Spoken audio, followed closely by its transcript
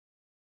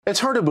It's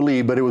hard to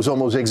believe, but it was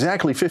almost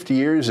exactly 50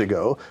 years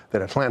ago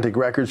that Atlantic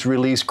Records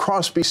released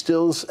Crosby,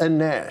 Stills and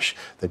Nash,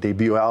 the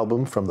debut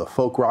album from the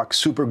folk rock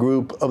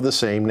supergroup of the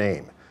same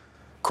name.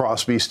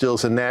 Crosby,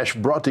 Stills and Nash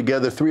brought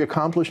together three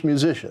accomplished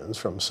musicians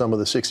from some of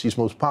the 60s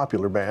most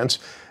popular bands: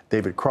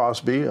 David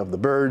Crosby of the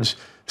Byrds,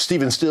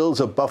 Stephen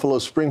Stills of Buffalo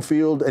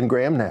Springfield, and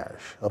Graham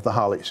Nash of the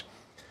Hollies.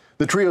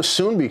 The trio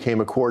soon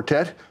became a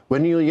quartet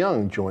when Neil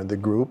Young joined the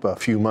group a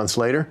few months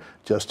later,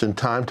 just in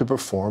time to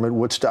perform at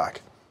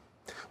Woodstock.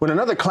 When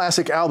another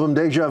classic album,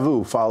 Deja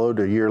Vu, followed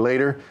a year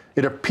later,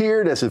 it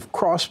appeared as if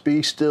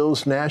Crosby,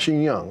 Stills, Nash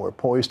and Young were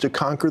poised to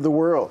conquer the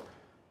world.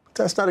 But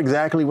that's not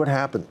exactly what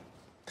happened.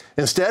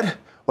 Instead,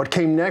 what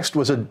came next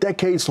was a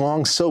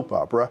decades-long soap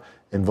opera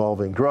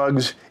involving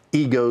drugs,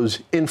 egos,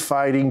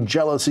 infighting,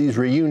 jealousies,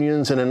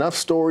 reunions, and enough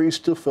stories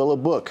to fill a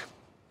book.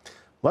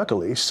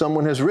 Luckily,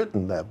 someone has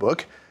written that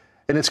book,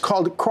 and it's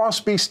called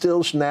Crosby,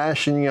 Stills,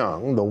 Nash and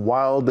Young, the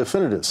wild,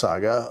 definitive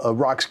saga of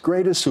rock's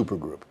greatest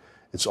supergroup.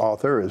 Its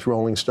author is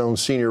Rolling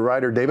Stone's senior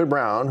writer David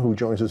Brown, who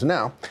joins us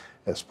now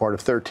as part of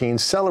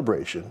 13's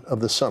celebration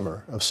of the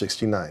summer of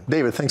 '69.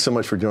 David, thanks so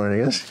much for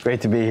joining us. Great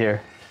to be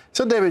here.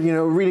 So, David, you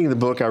know, reading the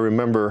book, I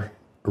remember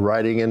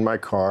riding in my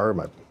car.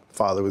 My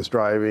father was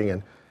driving,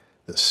 and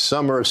the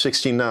summer of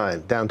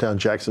 '69, downtown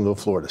Jacksonville,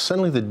 Florida.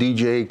 Suddenly, the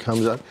DJ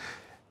comes up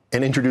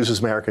and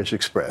introduces Marrakesh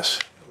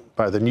Express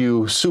by the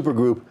new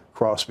supergroup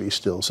Crosby,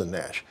 Stills, and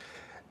Nash.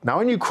 Now,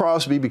 I knew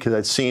Crosby because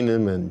I'd seen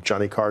him and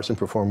Johnny Carson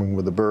performing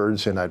with the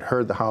Byrds, and I'd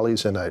heard the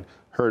Hollies, and I'd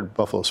heard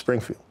Buffalo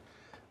Springfield.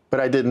 But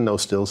I didn't know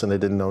Stills, and I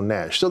didn't know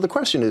Nash. So the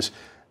question is,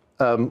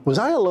 was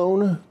I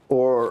alone,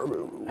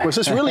 or was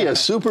this really a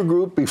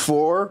supergroup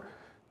before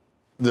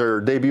their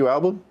debut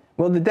album?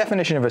 Well, the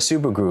definition of a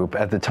supergroup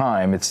at the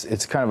time,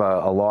 it's kind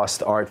of a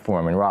lost art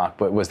form in rock,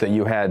 but was that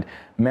you had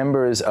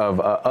members of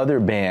other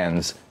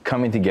bands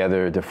coming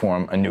together to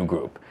form a new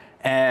group.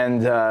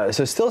 And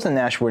so Stills and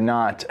Nash were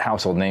not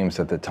household names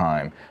at the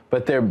time,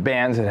 but they're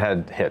bands that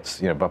had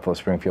hits. You know, Buffalo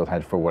Springfield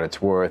had For What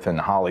It's Worth, and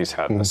the Hollies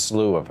had a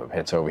slew of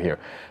hits over here.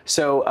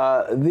 So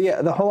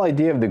the whole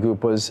idea of the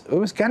group was, it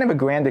was kind of a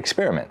grand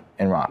experiment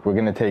in rock. We're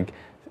going to take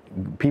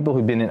people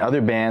who'd been in other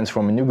bands,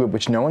 form a new group,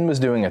 which no one was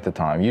doing at the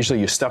time. Usually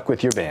you're stuck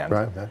with your band.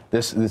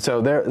 Right. So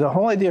the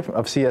whole idea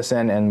of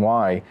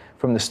C.S.N.Y.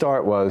 from the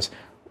start was,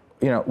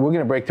 you know, we're going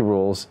to break the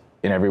rules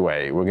in every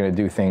way. We're going to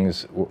do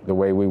things the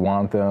way we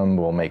want them.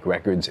 We'll make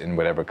records in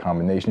whatever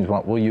combinations we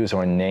want. We'll use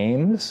our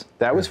names.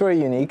 That was very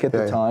unique at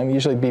the time.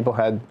 Usually people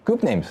had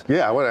group names.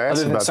 Yeah, I want to ask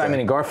Other than about Simon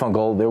and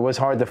Garfunkel, it was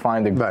hard to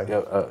find That's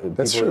people true.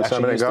 who Simon and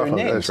actually used their Garfunkel,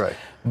 names. that's right.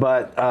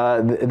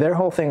 But their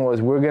whole thing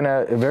was, we're going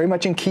to, very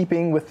much in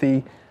keeping with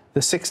the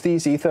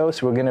 60s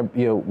ethos, we're going to,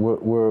 you know,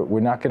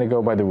 we're not going to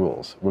go by the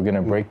rules. We're going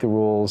to break the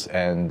rules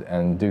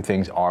and do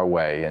things our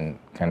way, and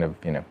kind of,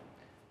 you know,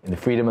 in the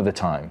freedom of the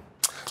time.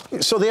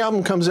 So the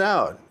album comes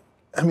out,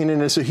 I mean,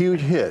 and it's a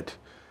huge hit.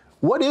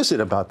 What is it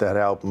about that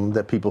album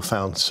that people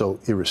found so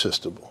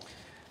irresistible?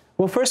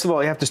 Well, first of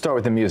all, you have to start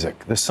with the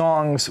music. The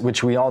songs,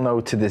 which we all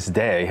know to this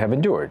day, have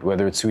endured,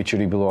 whether it's Sweet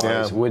Judy Blue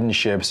Eyes, Wooden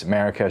Ships,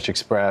 Marrakesh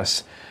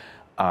Express,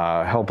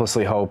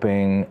 Helplessly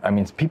Hoping. I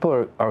mean,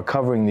 people are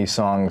covering these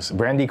songs.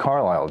 Brandi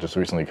Carlile just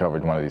recently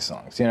covered one of these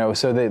songs. You know,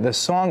 so the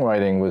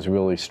songwriting was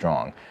really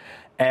strong.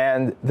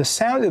 And the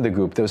sound of the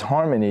group, those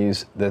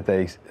harmonies that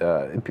there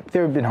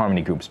have been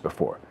harmony groups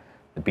before,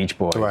 the Beach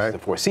Boys, the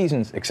Four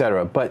Seasons,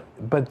 etc.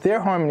 But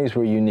their harmonies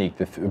were unique.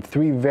 The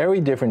three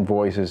very different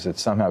voices that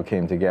somehow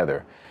came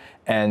together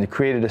and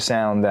created a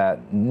sound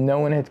that no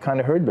one had kind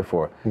of heard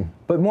before.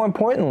 But more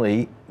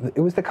importantly,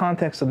 it was the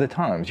context of the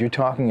times. You're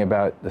talking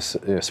about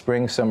the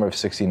spring, summer of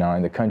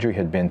 '69. The country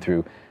had been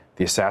through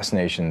the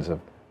assassinations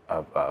of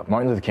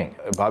Martin Luther King,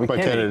 Bobby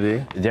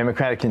Kennedy, the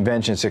Democratic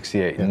Convention in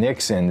 '68,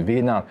 Nixon,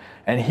 Vietnam.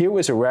 And here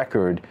was a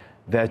record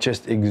that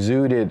just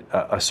exuded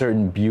a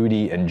certain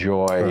beauty and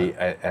joy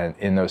and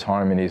in those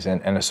harmonies,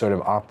 and a sort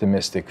of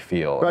optimistic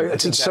feel. Right.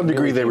 To some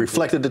degree, they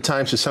reflected the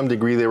times. To some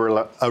degree, they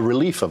were a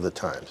relief of the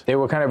times. They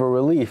were kind of a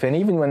relief. And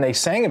even when they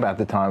sang about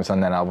the times on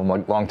that album,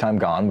 like Long Time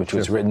Gone, which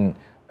was written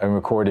and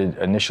recorded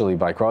initially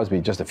by Crosby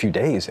just a few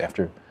days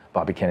after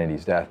Bobby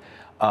Kennedy's death,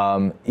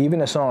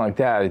 even a song like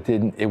that,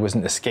 it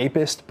wasn't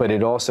escapist, but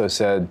it also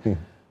said,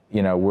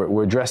 you know,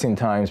 we're addressing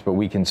times, but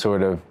we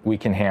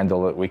can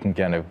handle it, we can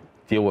kind of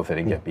deal with it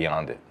and get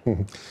beyond it.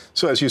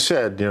 So as you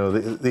said, you know,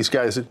 these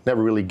guys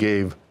never really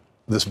gave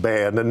this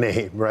band a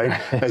name,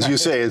 right? As you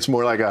say, it's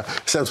more like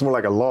sounds more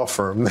like a law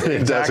firm than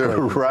it does a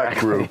rock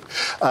group.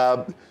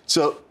 And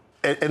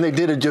they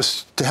did it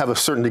just to have a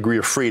certain degree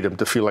of freedom,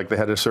 to feel like they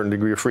had a certain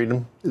degree of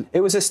freedom? It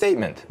was a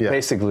statement,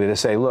 basically, to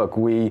say, look,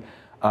 we're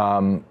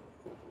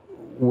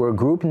a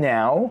group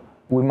now.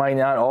 We might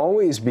not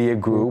always be a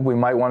group. We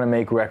might want to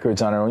make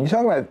records on our own. You're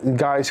talking about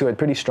guys who had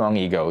pretty strong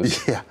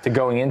egos to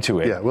going into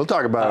it. Yeah, we'll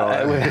talk about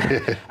all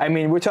that. I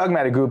mean, we're talking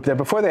about a group that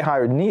before they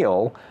hired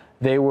Neil,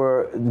 they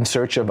were in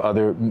search of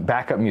other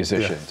backup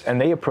musicians.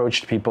 And they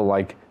approached people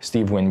like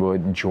Steve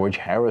Winwood and George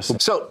Harrison.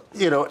 So,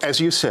 you know,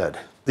 as you said,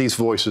 these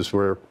voices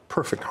were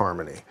perfect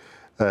harmony.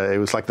 It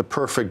was like the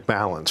perfect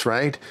balance,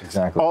 right?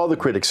 Exactly. All the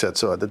critics said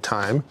so at the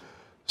time.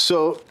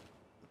 So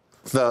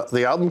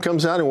the album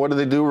comes out, and what do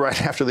they do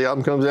right after the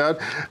album comes out?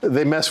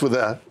 They mess with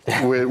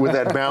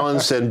that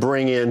balance and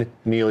bring in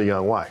Neil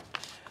Young. Why?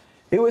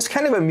 It was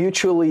kind of a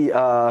mutually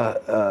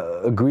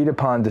agreed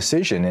upon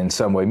decision in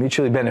some way,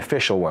 mutually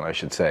beneficial one, I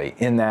should say,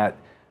 in that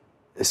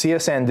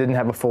C.S.N. didn't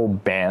have a full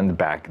band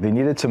back. They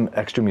needed some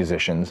extra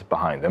musicians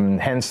behind them,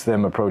 and hence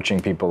them approaching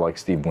people like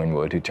Steve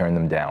Winwood, who turned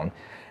them down.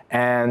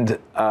 And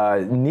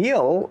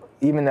Neil,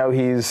 even though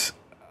he's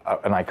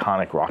an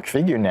iconic rock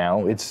figure now,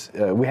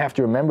 we have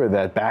to remember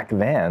that back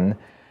then,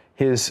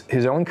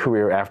 his own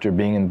career after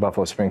being in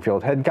Buffalo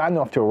Springfield had gotten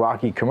off to a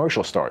rocky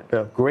commercial start.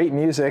 Yeah. Great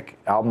music,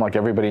 album like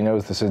everybody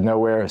knows, This Is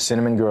Nowhere,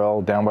 Cinnamon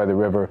Girl, Down by the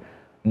River,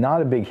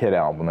 not a big hit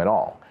album at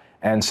all.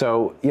 And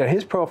so,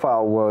 his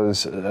profile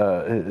was,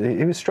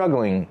 he was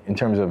struggling in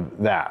terms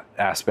of that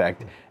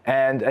aspect.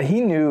 And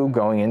he knew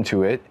going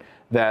into it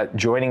that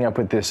joining up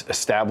with this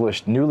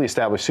newly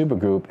established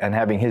supergroup and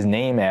having his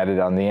name added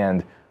on the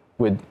end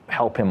would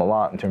help him a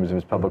lot in terms of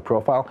his public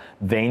profile.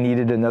 They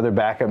needed another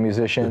backup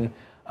musician.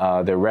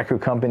 Their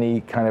record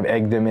company kind of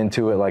egged them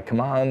into it, like, come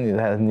on,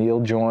 have Neil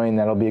join,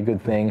 that'll be a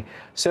good thing.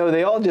 So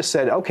they all just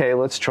said, okay,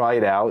 let's try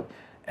it out,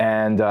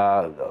 and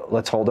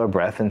let's hold our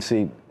breath and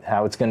see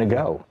how it's going to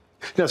go.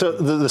 Now, so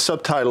the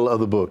subtitle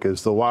of the book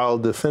is The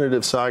Wild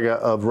Definitive Saga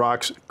of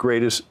Rock's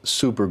Greatest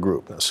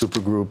Supergroup. Now,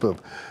 supergroup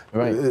of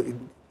right.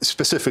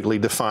 Specifically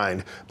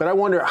defined. But I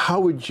wonder,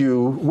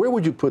 where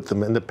would you put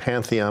them in the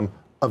pantheon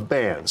of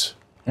bands,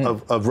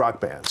 of rock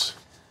bands?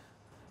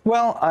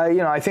 Well,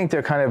 I think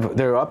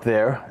they're up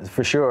there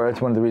for sure.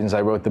 It's one of the reasons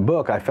I wrote the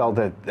book. I felt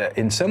that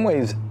in some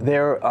ways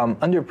they're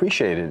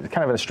underappreciated. It's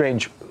kind of a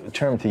strange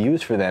term to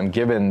use for them,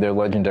 given their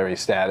legendary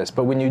status.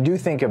 But when you do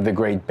think of the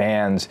great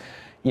bands,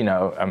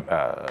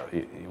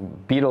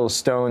 Beatles,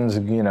 Stones,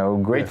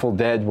 Grateful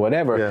Dead,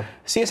 whatever,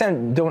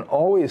 C.S.N. don't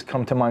always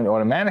come to mind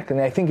automatically.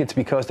 And I think it's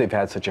because they've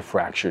had such a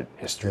fractured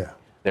history.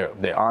 Yeah.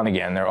 They're on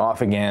again, they're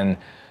off again.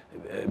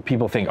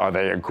 People think, are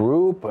they a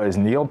group? Is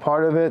Neil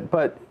part of it?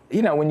 But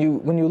when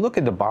you look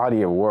at the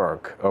body of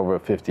work over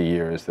 50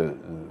 years,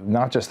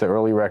 not just the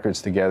early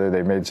records together,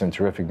 they made some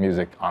terrific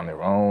music on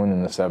their own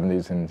in the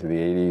 70s and into the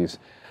 80s.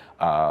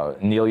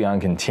 Neil Young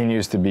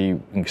continues to be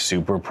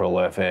super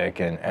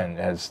prolific and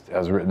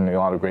has written a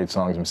lot of great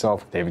songs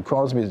himself. David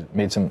Crosby's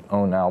made some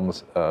own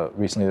albums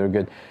recently that are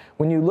good.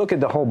 When you look at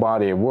the whole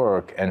body of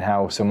work and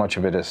how so much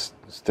of it has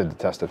stood the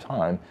test of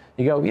time,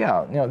 you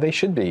go, they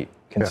should be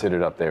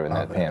considered up there in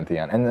that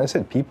pantheon. And as I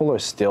said, people are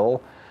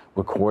still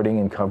recording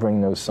and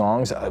covering those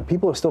songs.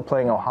 People are still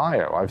playing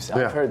Ohio.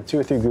 I've heard 2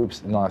 or 3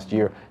 groups in the last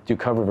year do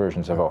cover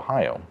versions of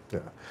Ohio. Yeah.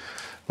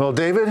 Well,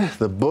 David,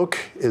 the book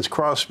is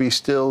Crosby,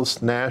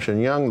 Stills, Nash &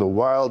 Young, The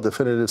Wild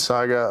Definitive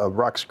Saga of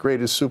Rock's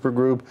Greatest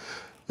Supergroup.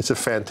 It's a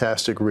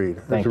fantastic read.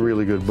 It's a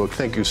really good book.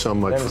 Thank you so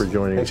much for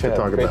joining us to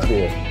talk about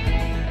it.